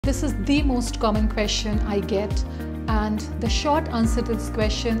This is the most common question I get, and the short answer to this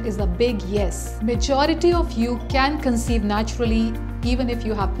question is a big yes. Majority of you can conceive naturally even if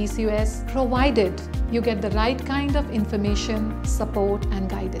you have PCOS, provided you get the right kind of information, support and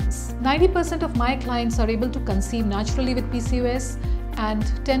guidance. 90% of my clients are able to conceive naturally with PCOS and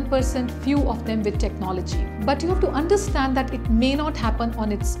 10% few of them with technology. But you have to understand that it may not happen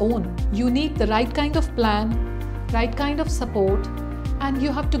on its own. You need the right kind of plan, right kind of support, and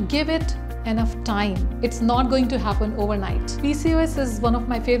you have to give it enough time. It's not going to happen overnight. PCOS is one of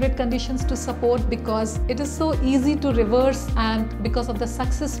my favorite conditions to support because it is so easy to reverse, and because of the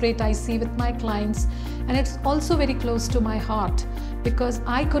success rate I see with my clients, and it's also very close to my heart because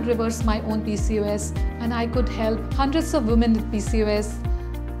I could reverse my own PCOS and I could help hundreds of women with PCOS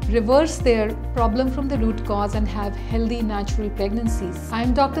reverse their problem from the root cause and have healthy natural pregnancies.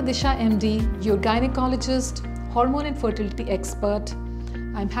 I'm Dr. Disha MD, your gynecologist, hormone and fertility expert.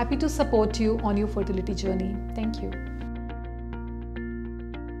 I'm happy to support you on your fertility journey. Thank you.